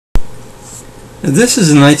This is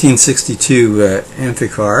a 1962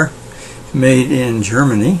 Amphicar made in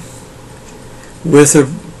Germany with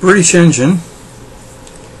a British engine.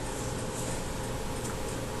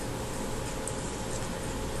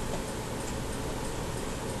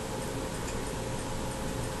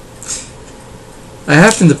 I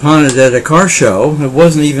happened upon it at a car show. It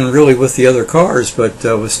wasn't even really with the other cars, but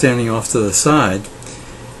was standing off to the side.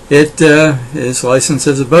 It is licensed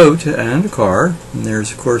as a boat and a car, and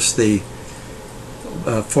there's of course the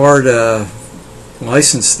Ford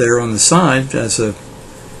license there on the side as a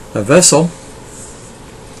vessel.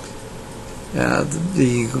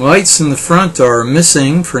 The lights in the front are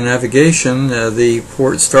missing for navigation. The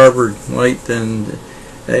port starboard light and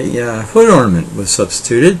a hood ornament was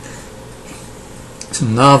substituted.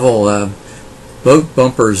 Some novel boat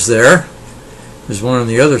bumpers there. There's one on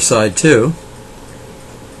the other side too.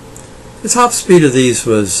 The top speed of these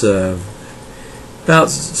was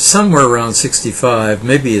about somewhere around 65,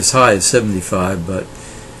 maybe as high as 75, but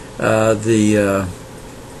the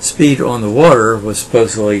speed on the water was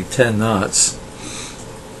supposedly 10 knots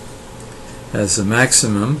as the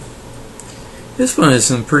maximum. This one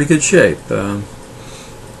is in pretty good shape.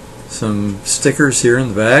 Some stickers here in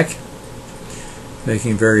the back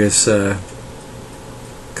making various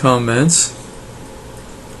comments.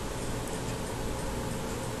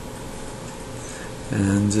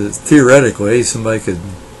 And theoretically, somebody could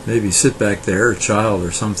maybe sit back there, a child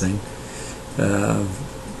or something,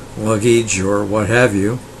 luggage or what have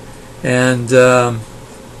you. And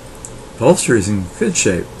upholstery is in good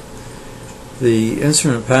shape. The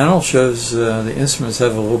instrument panel shows the instruments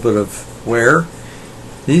have a little bit of wear.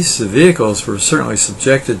 These vehicles were certainly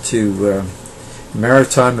subjected to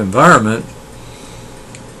maritime environment.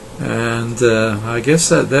 And I guess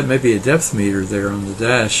that may be a depth meter there on the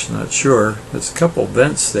dash. Not sure. There's a couple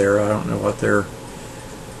vents there. I don't know what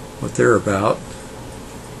they're about.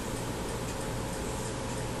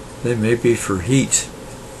 They may be for heat.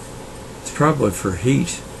 It's probably for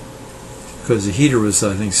heat because the heater was,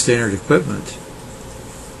 I think, standard equipment.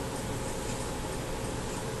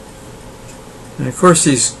 And of course,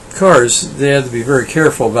 these cars, they had to be very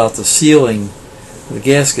careful about the sealing of the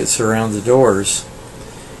gaskets around the doors.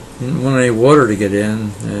 Didn't want any water to get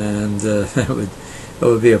in, and that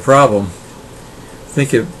would be a problem.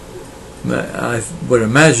 I would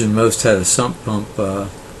imagine most had a sump pump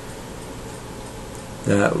that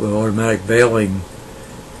with automatic bailing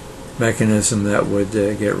mechanism that would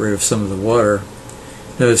get rid of some of the water.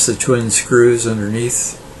 Notice the twin screws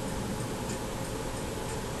underneath.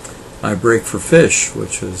 I brake for fish,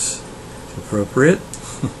 which is appropriate.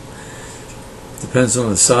 Depends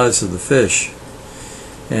on the size of the fish.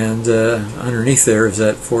 And underneath there is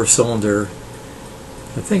that four-cylinder,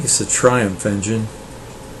 I think it's a Triumph engine.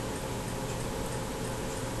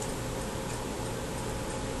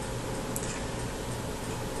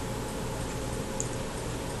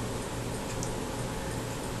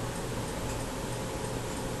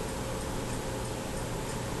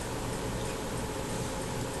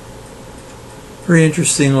 Pretty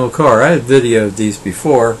interesting little car. I had videoed these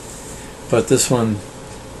before, but this one,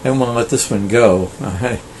 I didn't want to let this one go.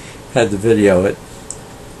 I had to video it.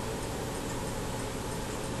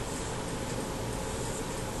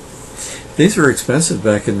 These were expensive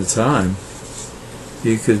back in the time.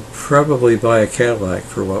 You could probably buy a Cadillac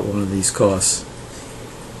for what one of these costs.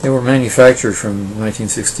 They were manufactured from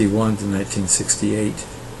 1961 to 1968.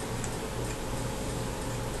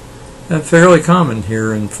 And fairly common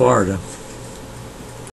here in Florida.